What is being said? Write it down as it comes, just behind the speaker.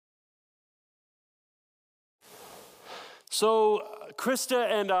So Krista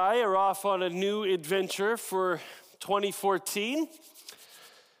and I are off on a new adventure for 2014.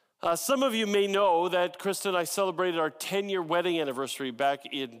 Some of you may know that Krista and I celebrated our 10-year wedding anniversary back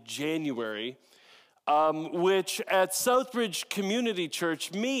in January, which at Southbridge Community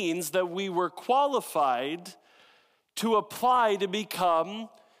Church means that we were qualified to apply to become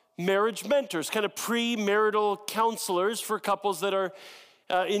marriage mentors, kind of premarital counselors for couples that are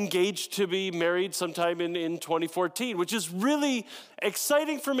engaged to be married sometime in 2014, which is really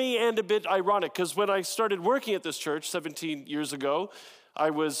exciting for me and a bit ironic, because when I started working at this church 17 years ago, I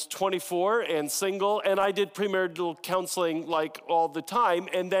was 24 and single, and I did premarital counseling like all the time,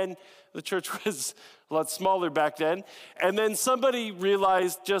 and then the church was a lot smaller back then, and then somebody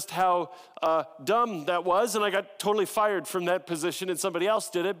realized just how dumb that was, and I got totally fired from that position, and somebody else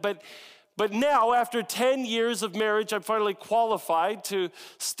did it. But now, after 10 years of marriage, I'm finally qualified to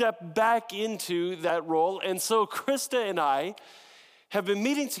step back into that role. And so Krista and I have been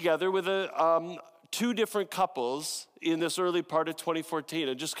meeting together with two different couples in this early part of 2014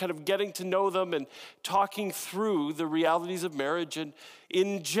 and just kind of getting to know them and talking through the realities of marriage and,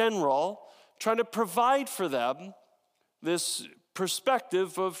 in general, trying to provide for them this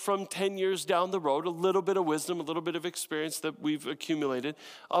perspective of from 10 years down the road, a little bit of wisdom, a little bit of experience that we've accumulated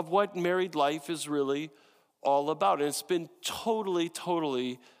of what married life is really all about. And it's been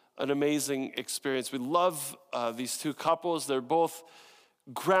totally an amazing experience. We love these two couples. They're both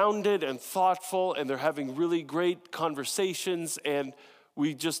grounded and thoughtful, and they're having really great conversations, and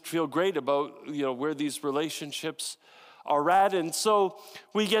we just feel great about where these relationships are at. And so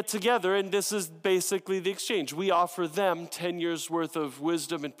we get together, and this is basically the exchange. We offer them 10 years worth of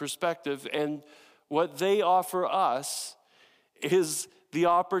wisdom and perspective, and what they offer us is the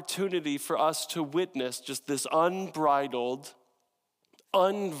opportunity for us to witness just this unbridled,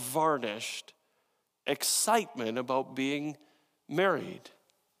 unvarnished excitement about being married,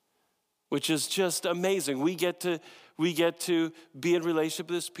 which is just amazing. We get to be in relationship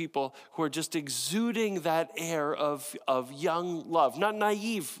with these people who are just exuding that air of young love, not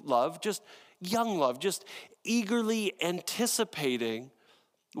naive love, just young love, just eagerly anticipating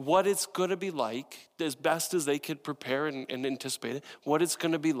what it's going to be like, as best as they could prepare and anticipate it, what it's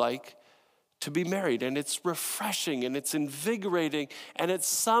going to be like to be married. And it's refreshing and it's invigorating, and at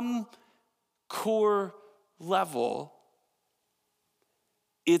some core level,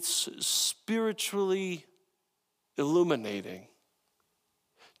 it's spiritually illuminating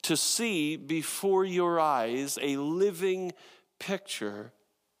to see before your eyes a living picture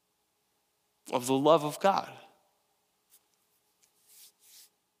of the love of God.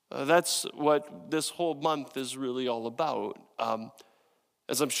 That's what this whole month is really all about.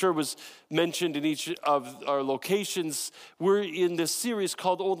 As I'm sure was mentioned in each of our locations, we're in this series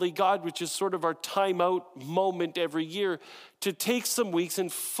called Only God, which is sort of our timeout moment every year to take some weeks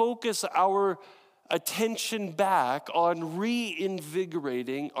and focus our attention back on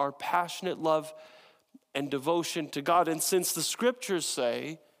reinvigorating our passionate love and devotion to God. And since the scriptures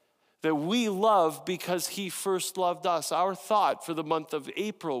say that we love because he first loved us, our thought for the month of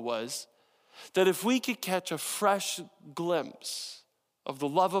April was that if we could catch a fresh glimpse of the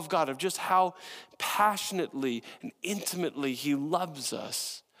love of God, of just how passionately and intimately he loves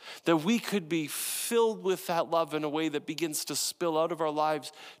us, that we could be filled with that love in a way that begins to spill out of our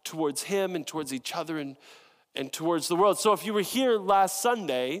lives towards him and towards each other and towards the world. So if you were here last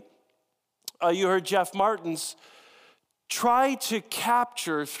Sunday, you heard Jeff Martin's try to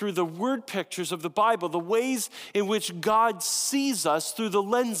capture through the word pictures of the Bible the ways in which God sees us through the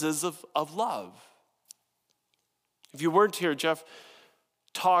lenses of love. If you weren't here, Jeff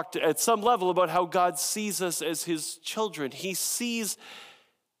talked at some level about how God sees us as his children. He sees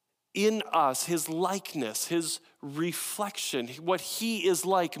in us his likeness, his reflection, what he is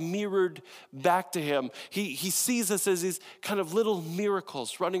like mirrored back to him. He sees us as these kind of little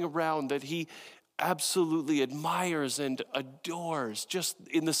miracles running around that he absolutely admires and adores, just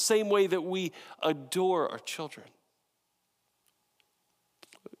in the same way that we adore our children.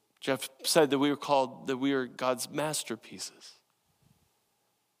 Jeff said that we are God's masterpieces.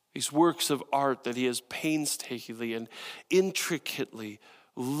 These works of art that he has painstakingly and intricately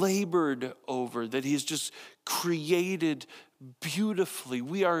labored over, that he's just created beautifully.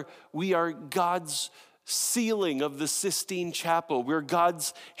 We are God's ceiling of the Sistine Chapel. We're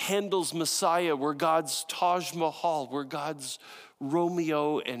God's Handel's Messiah. We're God's Taj Mahal. We're God's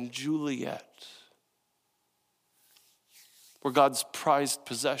Romeo and Juliet. We're God's prized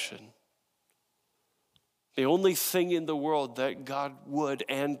possession. The only thing in the world that God would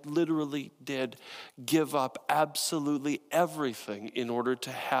and literally did give up absolutely everything in order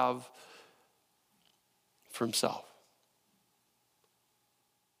to have for himself.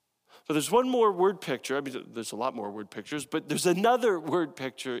 But there's one more word picture. I mean, there's a lot more word pictures, but there's another word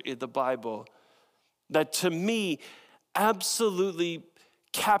picture in the Bible that to me absolutely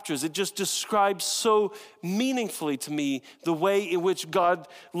captures, it just describes so meaningfully to me the way in which God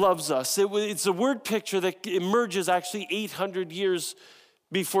loves us. It's a word picture that emerges actually 800 years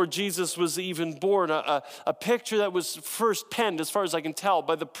before Jesus was even born, a picture that was first penned, as far as I can tell,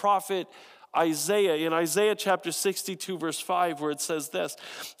 by the prophet Isaiah. In Isaiah chapter 62, verse 5, where it says this,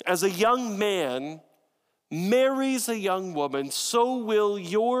 "As a young man marries a young woman, so will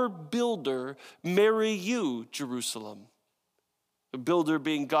your builder marry you, Jerusalem." The builder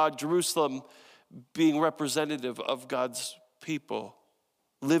being God, Jerusalem being representative of God's people,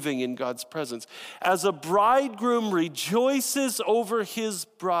 living in God's presence. "As a bridegroom rejoices over his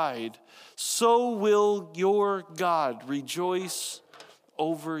bride, so will your God rejoice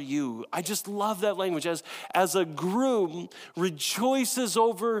over you." I just love that language. As a groom rejoices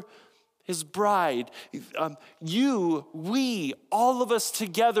over his bride. We, all of us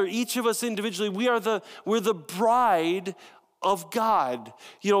together, each of us individually, we're the bride of God,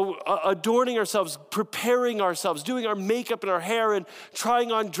 adorning ourselves, preparing ourselves, doing our makeup and our hair and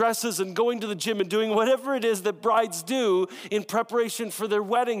trying on dresses and going to the gym and doing whatever it is that brides do in preparation for their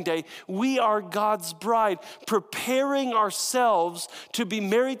wedding day. We are God's bride, preparing ourselves to be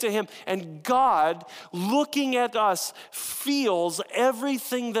married to him. And God, looking at us, feels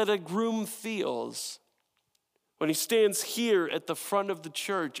everything that a groom feels when he stands here at the front of the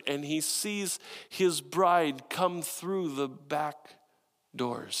church and he sees his bride come through the back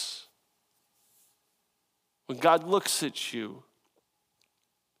doors. When God looks at you,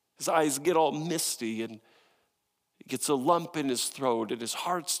 his eyes get all misty and he gets a lump in his throat and his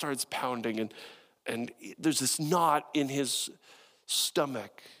heart starts pounding and there's this knot in his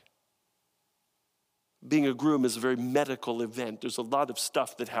stomach. Being a groom is a very medical event. There's a lot of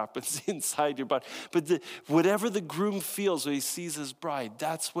stuff that happens inside your body. But whatever the groom feels when he sees his bride,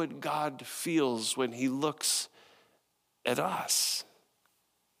 that's what God feels when he looks at us.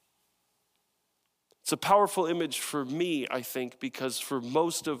 It's a powerful image for me, I think, because for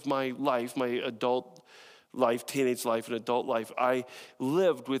most of my life, my adult life, teenage life, and adult life, I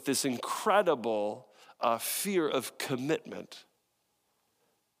lived with this incredible fear of commitment.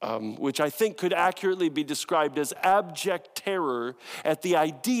 Which I think could accurately be described as abject terror at the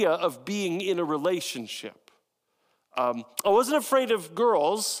idea of being in a relationship. I wasn't afraid of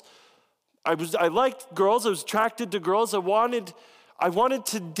girls. I liked girls. I was attracted to girls. I wanted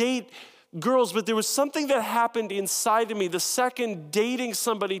to date girls, but there was something that happened inside of me the second dating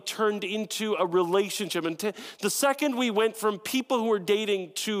somebody turned into a relationship. And the second we went from people who were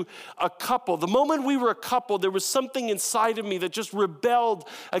dating to a couple, the moment we were a couple, there was something inside of me that just rebelled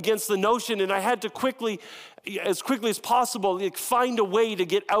against the notion. And I had to as quickly as possible, find a way to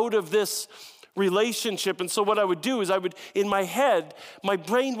get out of this relationship. And so what I would do is in my head, my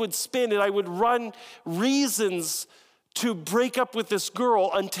brain would spin and I would run reasons to break up with this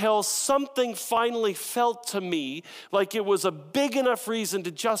girl until something finally felt to me like it was a big enough reason to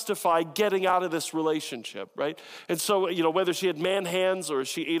justify getting out of this relationship, right? And so, whether she had man hands or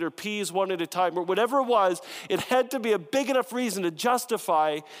she ate her peas one at a time or whatever it was, it had to be a big enough reason to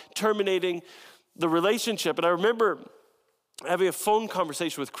justify terminating the relationship. And I remember having a phone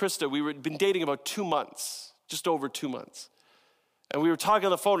conversation with Krista. We had been dating about 2 months, just over 2 months. And we were talking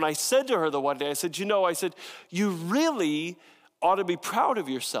on the phone, and I said to her the one day, I said, you really ought to be proud of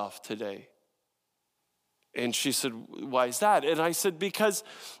yourself today. And she said, why is that? And I said, because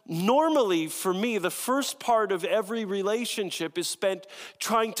normally for me, the first part of every relationship is spent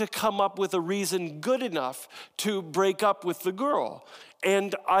trying to come up with a reason good enough to break up with the girl.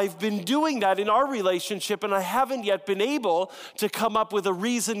 And I've been doing that in our relationship, and I haven't yet been able to come up with a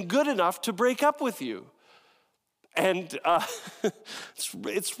reason good enough to break up with you. And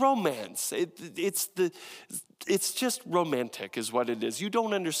it's romance. It's just romantic is what it is. You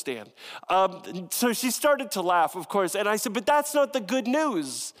don't understand. So she started to laugh, of course. And I said, but that's not the good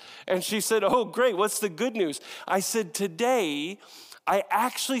news. And she said, oh, great. What's the good news? I said, today, I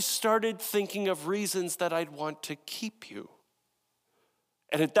actually started thinking of reasons that I'd want to keep you.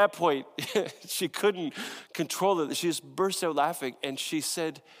 And at that point, she couldn't control it. She just burst out laughing. And she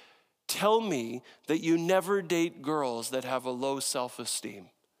said, tell me that you never date girls that have a low self-esteem.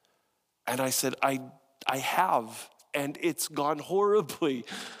 And I said, I have, and it's gone horribly.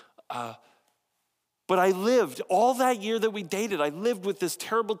 But I lived, all that year that we dated, I lived with this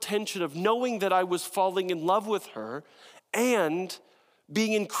terrible tension of knowing that I was falling in love with her and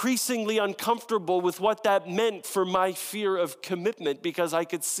being increasingly uncomfortable with what that meant for my fear of commitment because I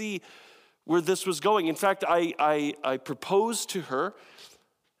could see where this was going. In fact, I proposed to her.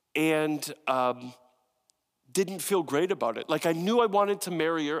 and didn't feel great about it. Like I knew I wanted to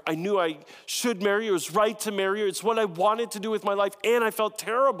marry her. I knew I should marry her. It was right to marry her. It's what I wanted to do with my life. And I felt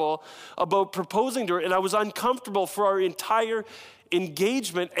terrible about proposing to her. And I was uncomfortable for our entire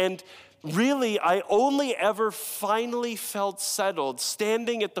engagement. And really, I only ever finally felt settled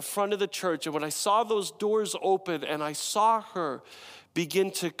standing at the front of the church. And when I saw those doors open and I saw her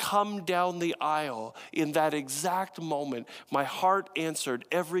begin to come down the aisle, in that exact moment, my heart answered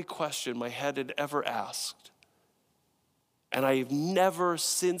every question my head had ever asked. And I've never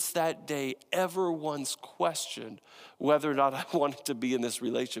since that day ever once questioned whether or not I wanted to be in this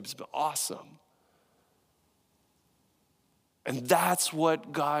relationship. It's been awesome. And that's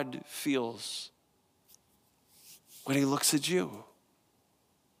what God feels when he looks at you.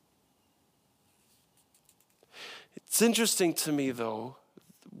 It's interesting to me, though,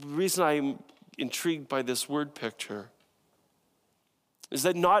 the reason I'm intrigued by this word picture is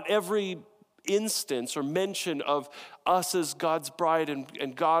that not every instance or mention of us as God's bride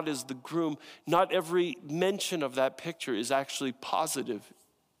and God as the groom, not every mention of that picture is actually positive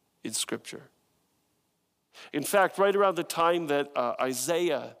in Scripture. In fact, right around the time that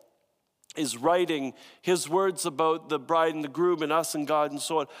Isaiah is writing his words about the bride and the groom and us and God and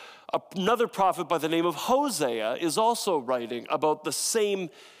so on, another prophet by the name of Hosea is also writing about the same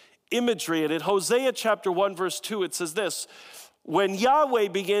imagery. And in Hosea chapter 1, verse 2, it says this: when Yahweh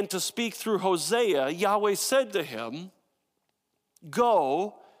began to speak through Hosea, Yahweh said to him,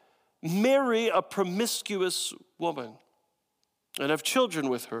 "Go, marry a promiscuous woman and have children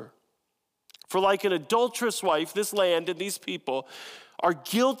with her. For like an adulterous wife, this land and these people are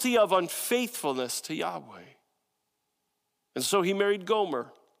guilty of unfaithfulness to Yahweh." And so he married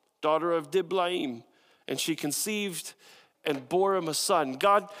Gomer, daughter of Diblaim, and she conceived and bore him a son.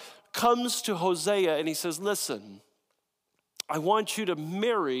 God comes to Hosea and he says, listen, I want you to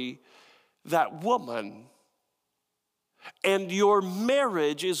marry that woman. And your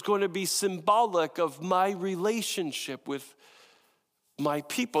marriage is going to be symbolic of my relationship with my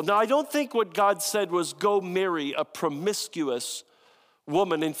people. Now, I don't think what God said was go marry a promiscuous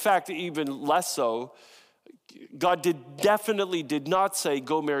woman. In fact, even less so. God definitely did not say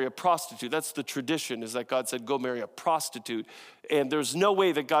go marry a prostitute. That's the tradition, is that God said go marry a prostitute. And there's no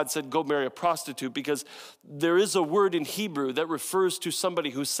way that God said go marry a prostitute, because there is a word in Hebrew that refers to somebody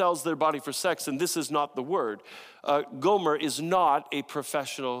who sells their body for sex, and this is not the word. Gomer is not a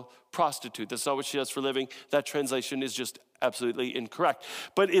professional prostitute. That's not what she does for a living. That translation is just absolutely incorrect.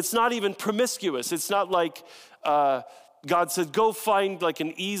 But it's not even promiscuous. It's not like God said, go find like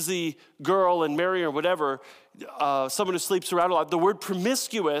an easy girl and marry her, whatever, someone who sleeps around a lot. The word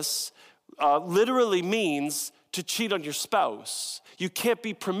promiscuous literally means to cheat on your spouse. You can't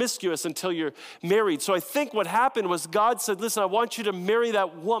be promiscuous until you're married. So I think what happened was God said, listen, I want you to marry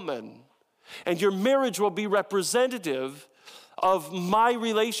that woman, and your marriage will be representative of my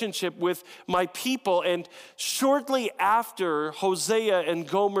relationship with my people. And shortly after Hosea and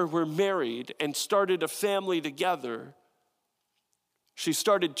Gomer were married and started a family together, she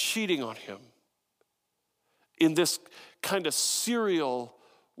started cheating on him in this kind of serial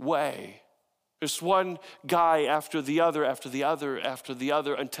way. There's one guy after the other, after the other, after the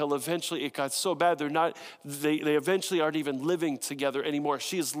other, until eventually it got so bad they eventually aren't even living together anymore.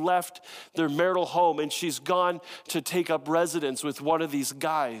 She has left their marital home and she's gone to take up residence with one of these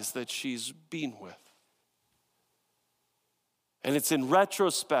guys that she's been with. And it's in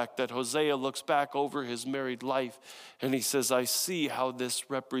retrospect that Hosea looks back over his married life and he says, I see how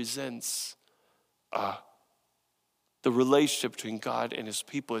this represents the relationship between God and his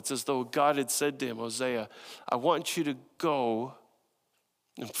people. It's as though God had said to him, Hosea, I want you to go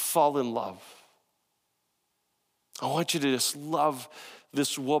and fall in love. I want you to just love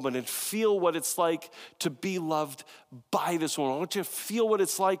this woman and feel what it's like to be loved by this woman. I want you to feel what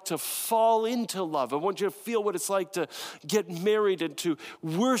it's like to fall into love. I want you to feel what it's like to get married and to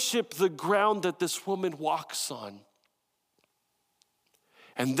worship the ground that this woman walks on.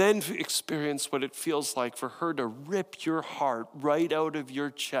 And then experience what it feels like for her to rip your heart right out of your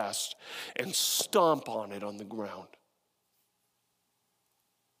chest and stomp on it on the ground.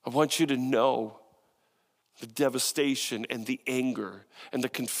 I want you to know the devastation and the anger and the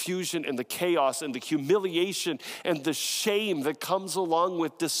confusion and the chaos and the humiliation and the shame that comes along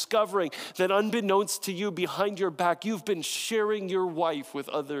with discovering that unbeknownst to you, behind your back, you've been sharing your wife with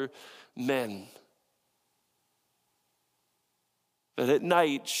other men. That at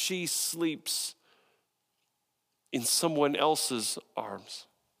night she sleeps in someone else's arms.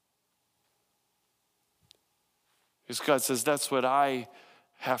 Because God says, that's what I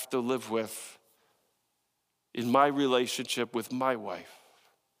have to live with in my relationship with my wife.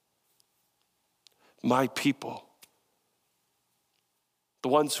 my people. The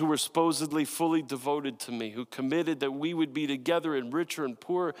ones who were supposedly fully devoted to me, who committed that we would be together in richer and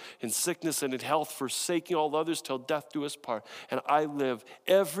poorer, in sickness and in health, forsaking all others till death do us part. And I live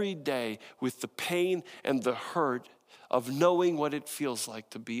every day with the pain and the hurt of knowing what it feels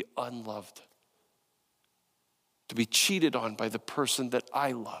like to be unloved, to be cheated on by the person that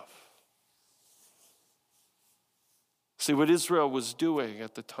I love. See, what Israel was doing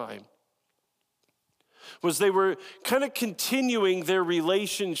at the time was they were kind of continuing their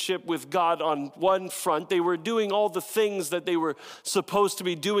relationship with God on one front. They were doing all the things that they were supposed to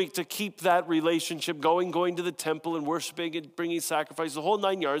be doing to keep that relationship going to the temple and worshiping and bringing sacrifices, the whole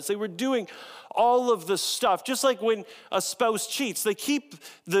 9 yards. They were doing all of the stuff, just like when a spouse cheats. They keep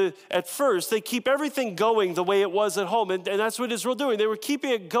everything going the way it was at home, and that's what Israel doing. They were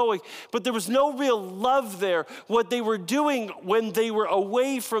keeping it going, but there was no real love there. What they were doing when they were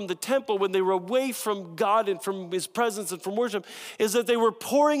away from the temple, when they were away from God and from his presence and from worship, is that they were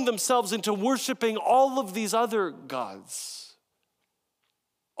pouring themselves into worshiping all of these other gods,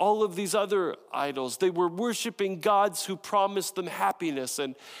 all of these other idols. They were worshiping gods who promised them happiness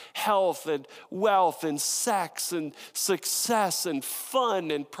and health and wealth and sex and success and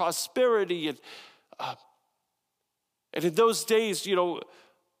fun and prosperity. And in those days,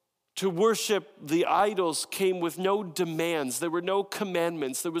 to worship the idols came with no demands. There were no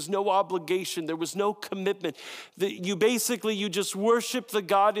commandments. There was no obligation. There was no commitment. You just worship the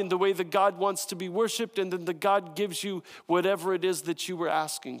God in the way the God wants to be worshiped, and then the God gives you whatever it is that you were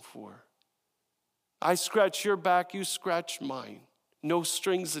asking for. I scratch your back, you scratch mine. No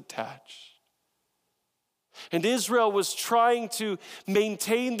strings attached. And Israel was trying to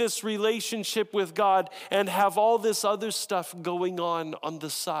maintain this relationship with God and have all this other stuff going on the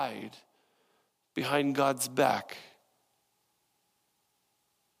side, behind God's back.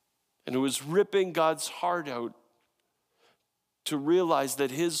 And it was ripping God's heart out to realize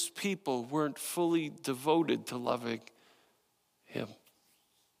that his people weren't fully devoted to loving him.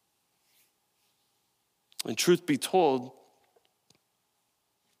 And truth be told,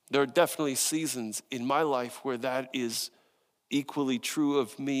 there are definitely seasons in my life where that is equally true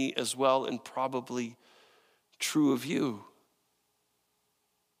of me as well, and probably true of you.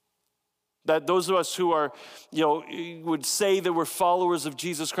 That those of us who are, would say that we're followers of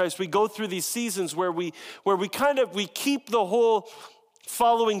Jesus Christ, we go through these seasons where we keep the whole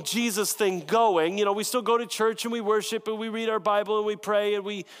following Jesus thing going. We still go to church and we worship and we read our Bible and we pray and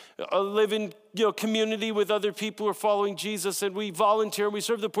we live in community with other people who are following Jesus, and we volunteer and we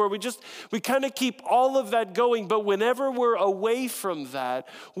serve the poor. We kind of keep all of that going, but whenever we're away from that,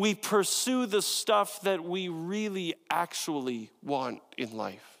 we pursue the stuff that we really actually want in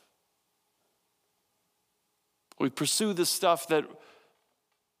life. We pursue the stuff that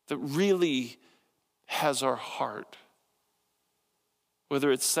really has our heart.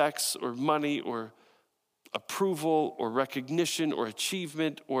 Whether it's sex or money or approval or recognition or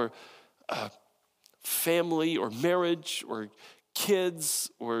achievement or family or marriage or kids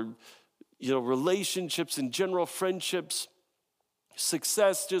or relationships in general, friendships,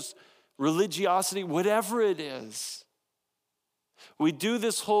 success, just religiosity, whatever it is. We do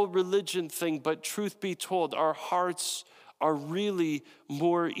this whole religion thing, but truth be told, our hearts are really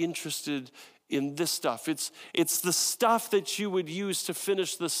more interested in this stuff. It's the stuff that you would use to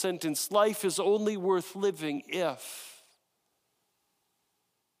finish the sentence, life is only worth living if,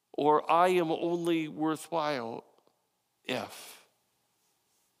 or I am only worthwhile if.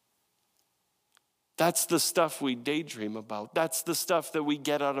 That's the stuff we daydream about. That's the stuff that we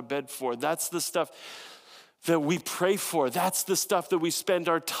get out of bed for. That's the stuff that we pray for. That's the stuff that we spend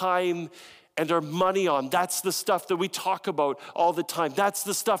our time and our money on. That's the stuff that we talk about all the time. That's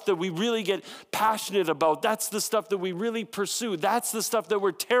the stuff that we really get passionate about. That's the stuff that we really pursue. That's the stuff that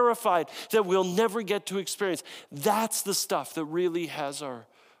we're terrified that we'll never get to experience. That's the stuff that really has our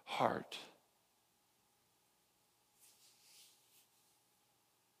heart.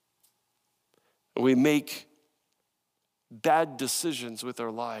 We make bad decisions with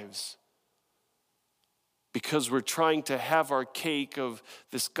our lives because we're trying to have our cake of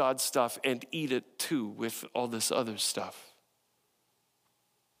this God stuff and eat it too with all this other stuff.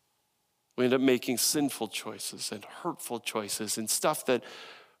 We end up making sinful choices and hurtful choices and stuff that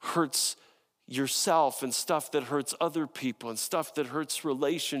hurts yourself and stuff that hurts other people and stuff that hurts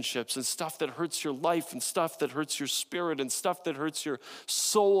relationships and stuff that hurts your life and stuff that hurts your spirit and stuff that hurts your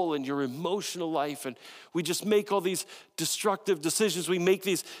soul and your emotional life. And we just make all these destructive decisions. We make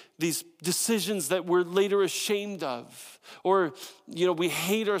these decisions that we're later ashamed of, or we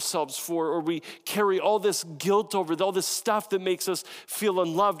hate ourselves for, or we carry all this guilt over, all this stuff that makes us feel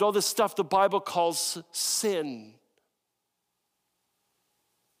unloved, all this stuff the Bible calls sin.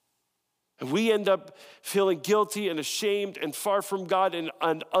 And we end up feeling guilty and ashamed and far from God and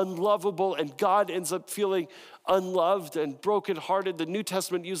unlovable, and God ends up feeling unloved and brokenhearted. The New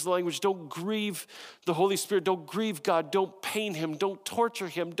Testament uses the language, don't grieve the Holy Spirit, don't grieve God, don't pain him, don't torture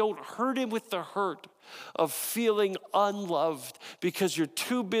him, don't hurt him with the hurt of feeling unloved because you're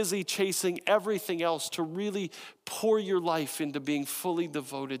too busy chasing everything else to really pour your life into being fully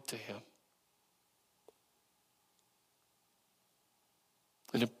devoted to him.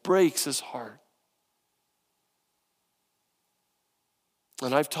 And it breaks his heart.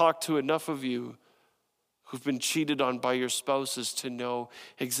 And I've talked to enough of you who've been cheated on by your spouses to know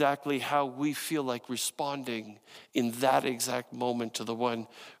exactly how we feel like responding in that exact moment to the one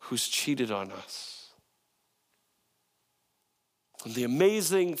who's cheated on us. And the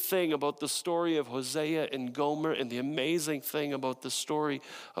amazing thing about the story of Hosea and Gomer, and the amazing thing about the story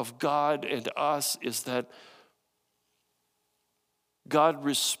of God and us, is that God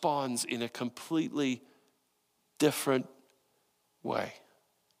responds in a completely different way.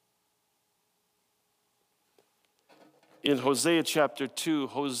 In Hosea chapter 2,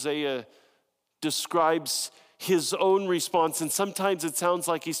 Hosea describes his own response, and sometimes it sounds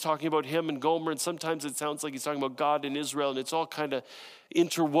like he's talking about him and Gomer, and sometimes it sounds like he's talking about God and Israel, and it's all kind of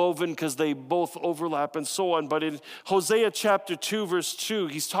interwoven because they both overlap and so on. But in Hosea chapter 2, verse 2,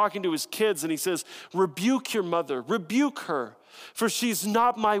 he's talking to his kids, and he says, rebuke your mother, rebuke her, for she's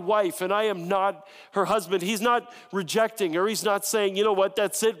not my wife, and I am not her husband. He's not rejecting her. He's not saying, you know what,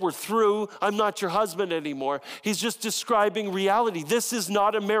 that's it, we're through. I'm not your husband anymore. He's just describing reality. This is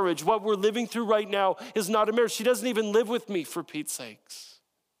not a marriage. What we're living through right now is not a marriage. She doesn't even live with me, for Pete's sakes.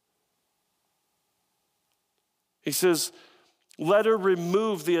 He says, let her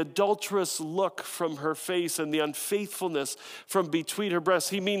remove the adulterous look from her face and the unfaithfulness from between her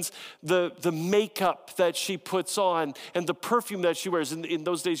breasts. He means the makeup that she puts on and the perfume that she wears. In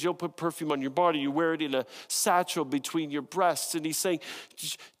those days, you don't put perfume on your body. You wear it in a satchel between your breasts. And he's saying,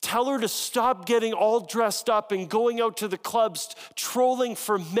 tell her to stop getting all dressed up and going out to the clubs, trolling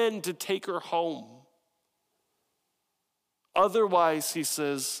for men to take her home. Otherwise, he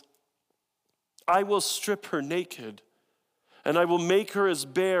says, I will strip her naked, and I will make her as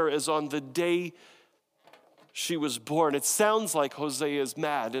bare as on the day she was born. It sounds like Hosea is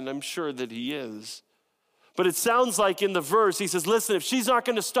mad, and I'm sure that he is. But it sounds like in the verse, he says, listen, if she's not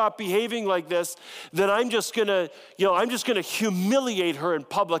going to stop behaving like this, then I'm just going to humiliate her in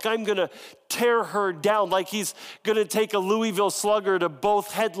public. I'm going to tear her down, like he's going to take a Louisville Slugger to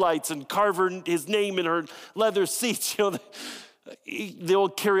both headlights and carve his name in her leather seats. The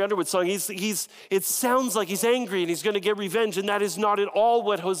old Carrie Underwood song, it sounds like he's angry and he's going to get revenge, and that is not at all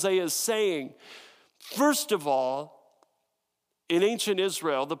what Hosea is saying. First of all, in ancient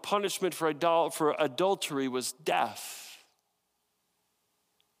Israel, the punishment for adultery was death.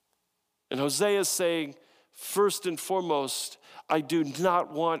 And Hosea is saying, first and foremost, I do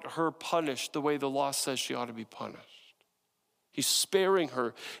not want her punished the way the law says she ought to be punished. He's sparing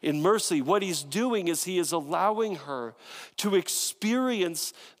her in mercy. What he's doing is he is allowing her to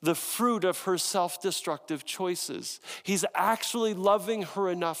experience the fruit of her self-destructive choices. He's actually loving her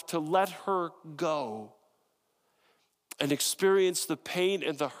enough to let her go and experience the pain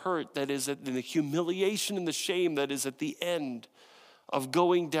and the hurt that is and the humiliation and the shame that is at the end of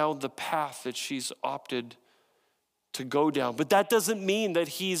going down the path that she's opted to go down. But that doesn't mean that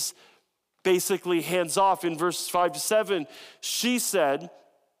he's basically hands off. In verses 5-7, she said,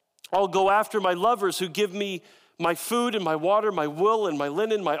 I'll go after my lovers who give me my food and my water, my wool and my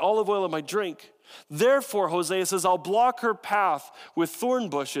linen, my olive oil and my drink. Therefore, Hosea says, I'll block her path with thorn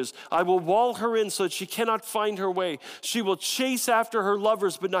bushes. I will wall her in so that she cannot find her way. She will chase after her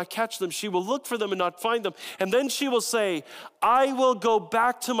lovers but not catch them. She will look for them and not find them. And then she will say, I will go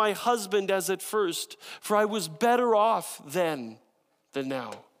back to my husband as at first, for I was better off then than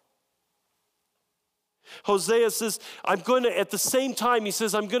now. Hosea says, at the same time, he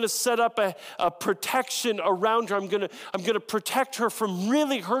says, I'm going to set up a protection around her. I'm going to protect her from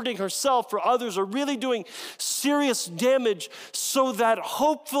really hurting herself or others or really doing serious damage, so that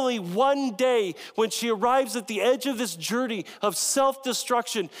hopefully one day when she arrives at the edge of this journey of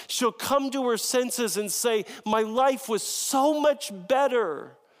self-destruction, she'll come to her senses and say, my life was so much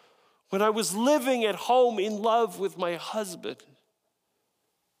better when I was living at home in love with my husband.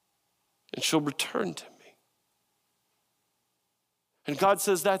 And she'll return to me. And God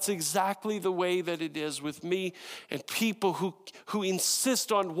says that's exactly the way that it is with me and people who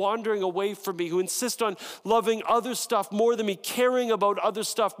insist on wandering away from me, who insist on loving other stuff more than me, caring about other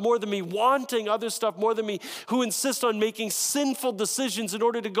stuff more than me, wanting other stuff more than me, who insist on making sinful decisions in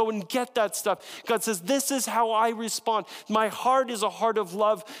order to go and get that stuff. God says, this is how I respond. My heart is a heart of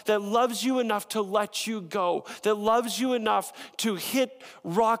love that loves you enough to let you go, that loves you enough to hit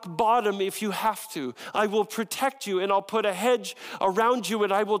rock bottom if you have to. I will protect you, and I'll put a hedge around you,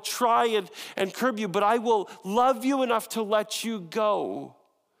 and I will try and curb you, but I will love you enough to let you go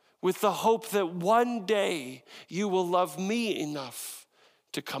with the hope that one day you will love me enough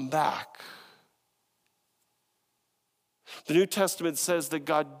to come back. The New Testament says that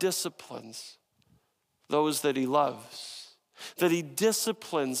God disciplines those that he loves, that he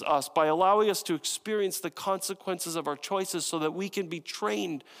disciplines us by allowing us to experience the consequences of our choices so that we can be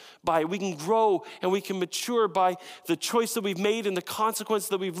trained by it. We can grow and we can mature by the choice that we've made and the consequence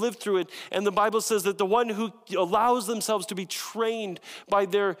that we've lived through it. And the Bible says that the one who allows themselves to be trained by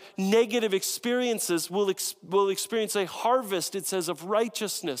their negative experiences will experience a harvest, it says, of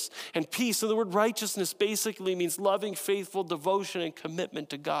righteousness and peace. And the word righteousness basically means loving, faithful devotion and commitment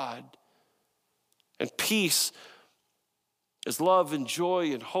to God. And peace is love and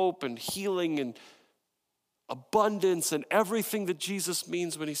joy and hope and healing and abundance and everything that Jesus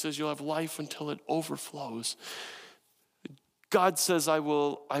means when he says you'll have life until it overflows. God says, I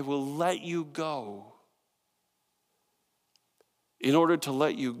will let you go in order to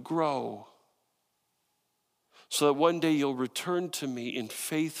let you grow so that one day you'll return to me in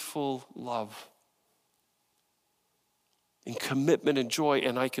faithful love, in commitment and joy,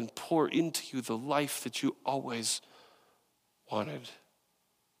 and I can pour into you the life that you always wanted.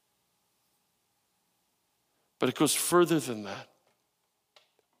 But it goes further than that.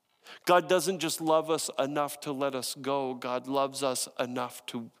 God doesn't just love us enough to let us go. God loves us enough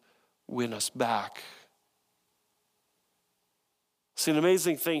to win us back. See, an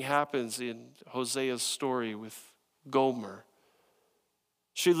amazing thing happens in Hosea's story with Gomer.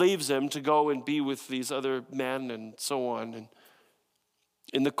 She leaves him to go and be with these other men and so on. And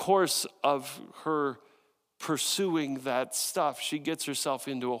in the course of her pursuing that stuff, she gets herself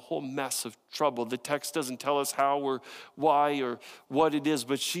into a whole mess of trouble. The text doesn't tell us how or why or what it is,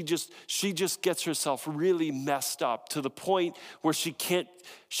 but she just gets herself really messed up to the point where she can't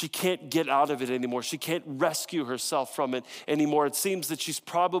get out of it anymore. She can't rescue herself from it anymore. It seems that she's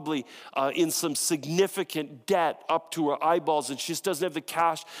probably in some significant debt up to her eyeballs, and she just doesn't have the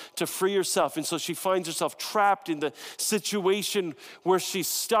cash to free herself. And so she finds herself trapped in the situation where she's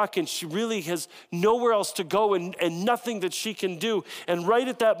stuck, and she really has nowhere else to go and nothing that she can do. And right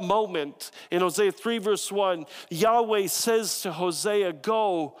at that moment, in Hosea 3 verse 1, Yahweh says to Hosea,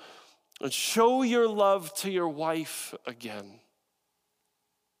 go and show your love to your wife again.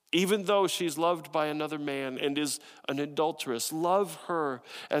 Even though she's loved by another man and is an adulteress, love her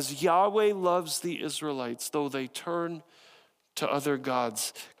as Yahweh loves the Israelites, though they turn to other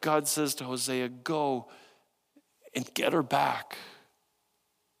gods. God says to Hosea, go and get her back.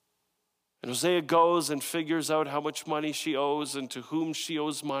 And Hosea goes and figures out how much money she owes and to whom she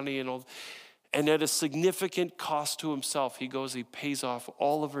owes money. And at a significant cost to himself, he goes, he pays off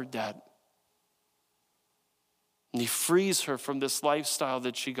all of her debt. And he frees her from this lifestyle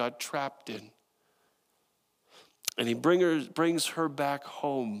that she got trapped in. And he brings her back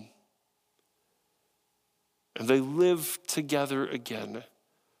home. And they live together again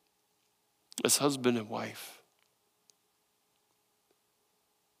as husband and wife.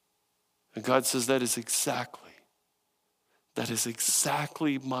 And God says, that is exactly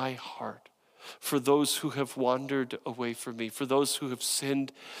my heart for those who have wandered away from me, for those who have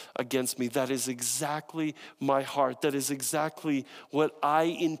sinned against me. That is exactly my heart. That is exactly what I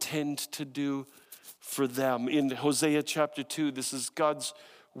intend to do for them. In Hosea chapter 2, this is God's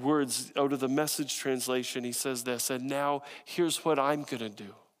words out of the Message translation. He says this, and now here's what I'm going to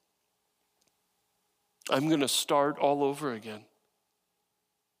do. I'm going to start all over again.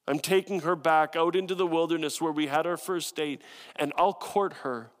 I'm taking her back out into the wilderness where we had our first date, and I'll court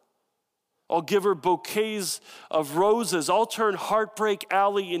her. I'll give her bouquets of roses. I'll turn Heartbreak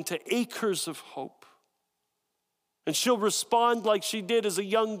Alley into acres of hope. And she'll respond like she did as a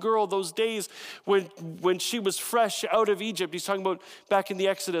young girl those days when she was fresh out of Egypt. He's talking about back in the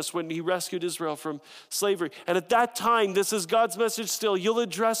Exodus when he rescued Israel from slavery. And at that time, this is God's message still, you'll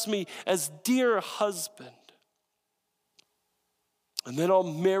address me as dear husband. And then I'll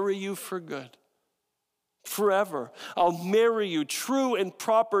marry you for good. forever. I'll marry you, true and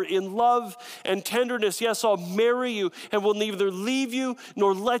proper, in love and tenderness. Yes, I'll marry you and will neither leave you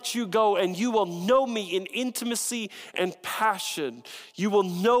nor let you go. And you will know me in intimacy and passion. You will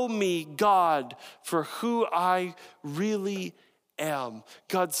know me, God, for who I really am.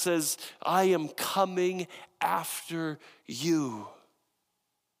 God says, I am coming after you.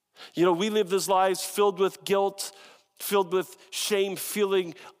 You know, we live these lives filled with guilt, filled with shame,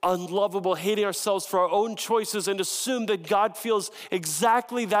 feeling unlovable, hating ourselves for our own choices, and assume that God feels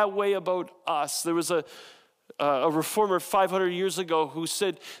exactly that way about us. There was a reformer 500 years ago who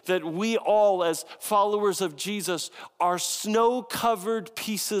said that we all, as followers of Jesus, are snow-covered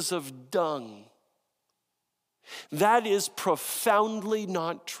pieces of dung. That is profoundly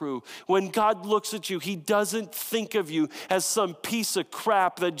not true. When God looks at you, he doesn't think of you as some piece of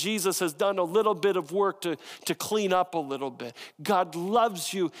crap that Jesus has done a little bit of work to clean up a little bit. God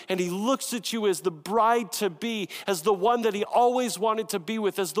loves you, and he looks at you as the bride-to-be, as the one that he always wanted to be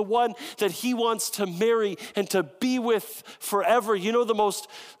with, as the one that he wants to marry and to be with forever. You know, the most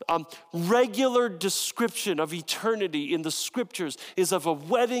regular description of eternity in the scriptures is of a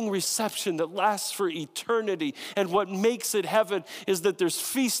wedding reception that lasts for eternity. And what makes it heaven is that there's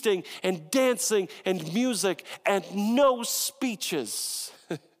feasting and dancing and music and no speeches.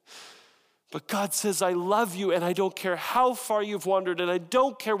 But God says, I love you, and I don't care how far you've wandered, and I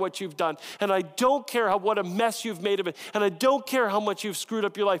don't care what you've done, and I don't care what a mess you've made of it, and I don't care how much you've screwed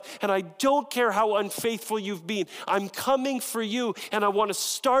up your life, and I don't care how unfaithful you've been. I'm coming for you, and I want to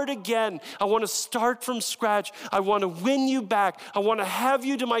start again. I want to start from scratch. I want to win you back. I want to have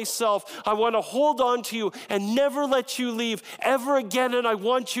you to myself. I want to hold on to you and never let you leave ever again, and I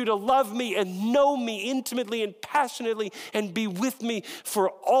want you to love me and know me intimately and passionately and be with me for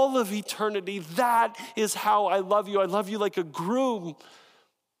all of eternity. That is how I love you. I love you like a groom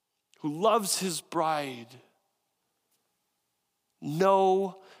who loves his bride,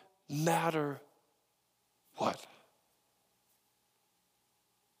 no matter what.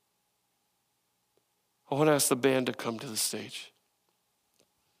 I want to ask the band to come to the stage,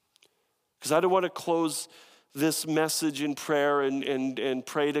 because I don't want to close this message in prayer and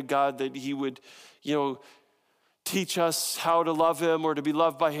pray to God that he would, teach us how to love him or to be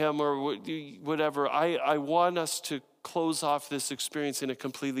loved by him or whatever. I want us to close off this experience in a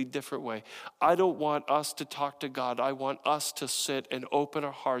completely different way. I don't want us to talk to God. I want us to sit and open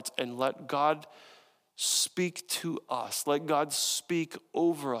our hearts and let God speak to us. Let God speak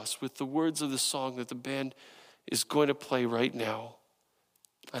over us with the words of the song that the band is going to play right now.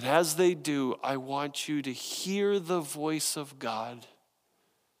 And as they do, I want you to hear the voice of God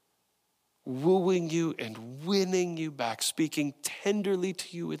wooing you and winning you back, speaking tenderly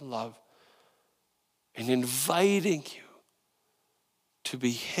to you in love, and inviting you to be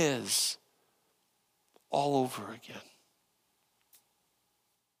his all over again.